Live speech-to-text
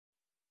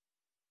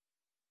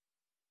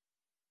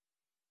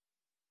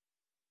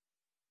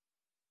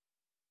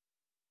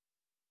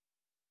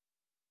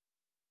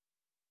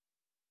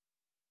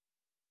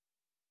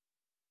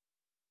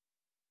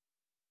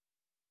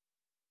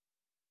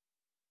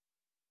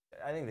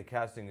I think the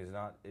casting is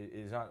not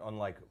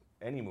unlike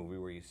any movie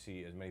where you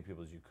see as many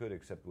people as you could,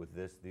 except with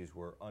this, these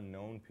were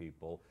unknown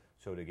people.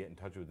 So to get in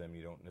touch with them,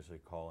 you don't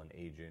necessarily call an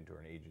agent or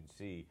an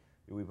agency.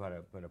 We've got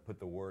to put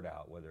the word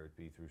out, whether it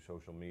be through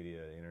social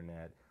media,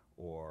 internet,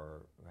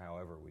 or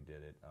however we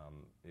did it.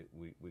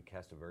 We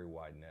cast a very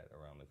wide net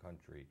around the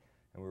country,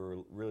 and we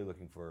were really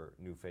looking for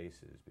new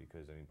faces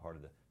because, I mean, part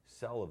of the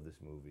sell of this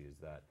movie is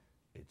that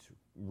it's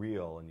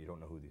real and you don't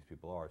know who these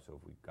people are. So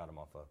if we got them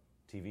off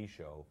a TV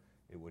show,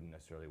 it wouldn't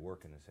necessarily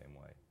work in the same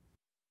way.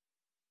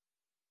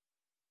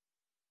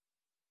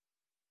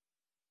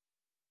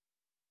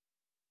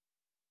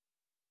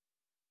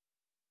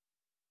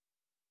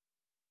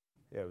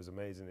 Yeah, it was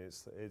amazing.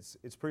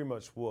 It's pretty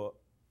much what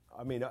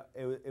I mean.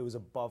 It was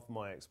above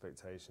my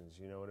expectations.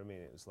 You know what I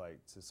mean? It was like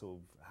to sort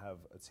of have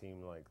a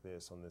team like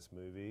this on this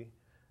movie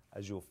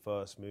as your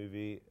first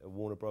movie, a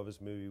Warner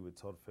Brothers movie with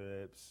Todd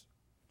Phillips,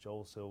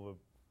 Joel Silver.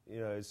 You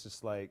know, it's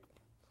just like,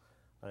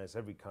 and it's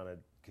every kind of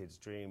kid's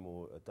dream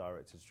or a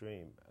director's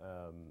dream.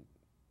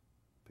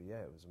 But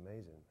yeah, it was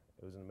amazing.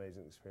 It was an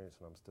amazing experience,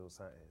 and I'm still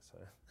sat here. So.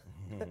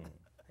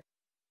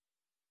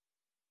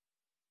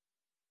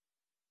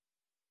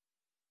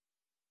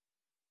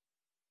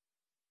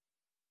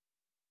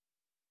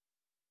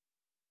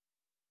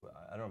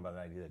 I don't know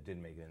about an idea that did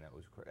make it, and that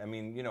was I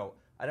mean, you know,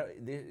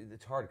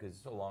 it's hard because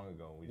it's so long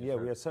ago.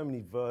 We had so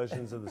many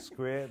versions of the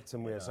script,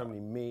 and we had so many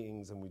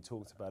meetings, and we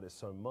talked about it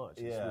so much.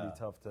 It's really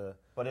tough to.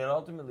 But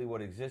ultimately,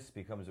 what exists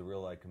becomes a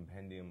real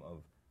compendium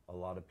of a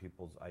lot of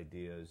people's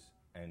ideas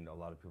and a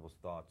lot of people's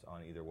thoughts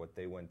on either what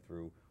they went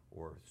through,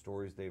 or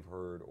stories they've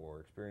heard,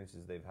 or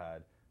experiences they've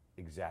had,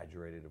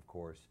 exaggerated, of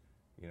course,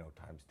 you know,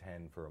 times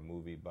 10 for a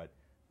movie. But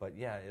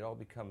yeah, it all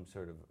becomes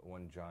sort of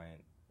one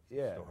giant.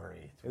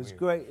 Story. It was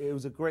great. It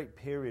was a great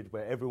period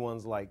where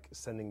everyone's like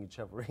sending each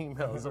other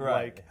emails of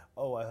like,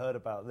 "Oh, I heard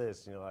about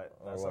this," and you're like,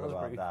 "That sounds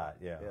pretty cool."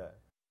 Yeah.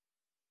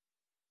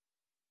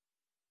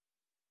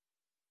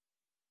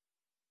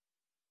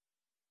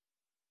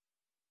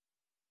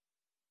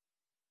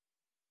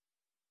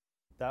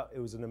 It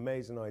was an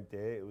amazing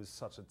idea. It was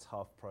such a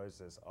tough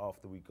process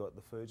after we got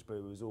the footage, but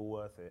it was all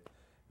worth it.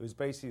 It was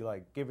basically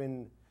like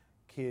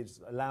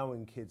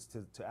allowing kids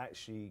to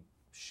actually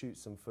shoot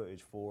some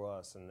footage for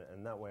us,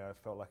 and that way I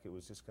felt like it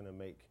was just going to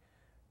make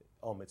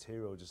our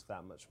material just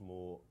that much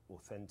more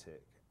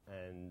authentic,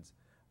 and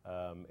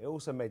it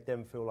also made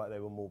them feel like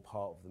they were more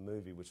part of the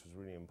movie, which was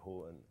really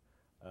important.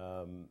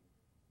 And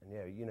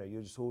yeah, you know,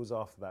 you're just always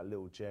after that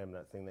little gem,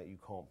 that thing that you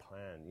can't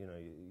plan. You know,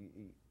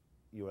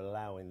 you're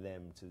allowing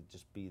them to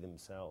just be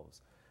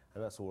themselves,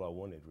 and that's all I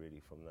wanted really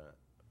from that.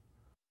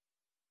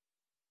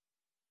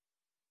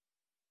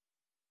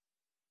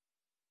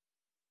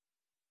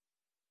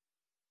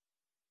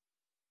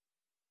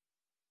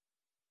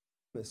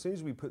 As soon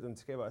as we put them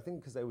together, I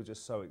think because they were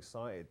just so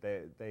excited,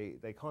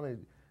 they kind of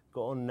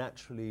got on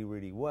naturally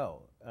really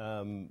well.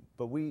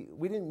 But we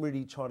didn't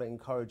really try to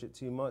encourage it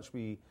too much.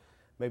 We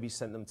maybe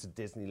sent them to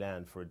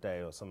Disneyland for a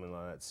day or something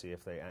like that to see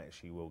if they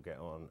actually will get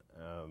on.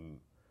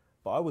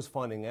 But I was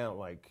finding out,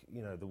 like,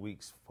 you know, the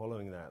weeks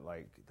following that,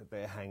 like, that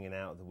they're hanging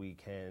out the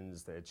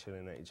weekends, they're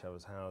chilling at each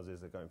other's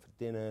houses, they're going for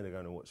dinner, they're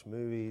going to watch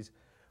movies,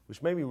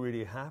 which made me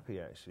really happy,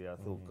 actually. I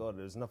thought, God,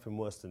 there's nothing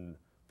worse than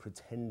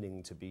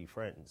pretending to be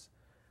friends.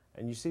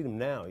 And you see them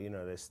now, you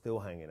know, they're still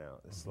hanging out.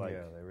 It's like,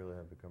 yeah, they really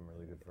have become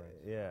really good friends.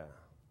 Yeah.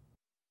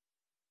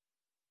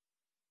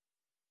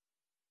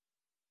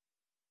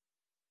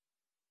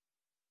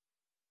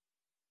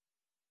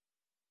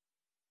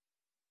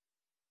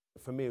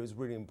 For me, it was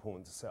really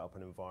important to set up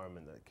an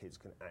environment that kids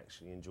can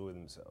actually enjoy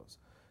themselves.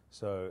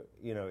 So,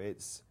 you know,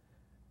 it's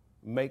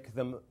make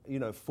them, you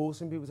know,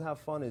 forcing people to have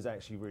fun is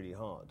actually really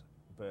hard,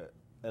 but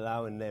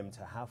allowing them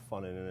to have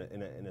fun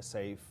in a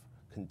safe,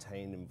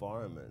 contained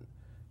environment.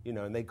 You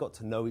know, and they got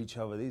to know each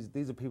other.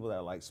 These are people that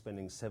are like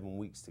spending 7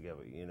 weeks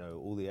together. You know,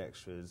 all the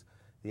extras,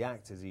 the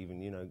actors, even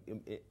you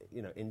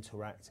know,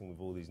 interacting with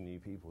all these new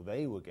people.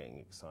 They were getting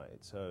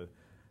excited. So,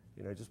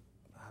 you know,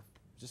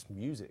 just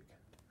music.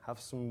 Have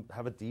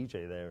a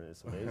DJ there, and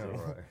it's amazing.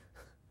 Right.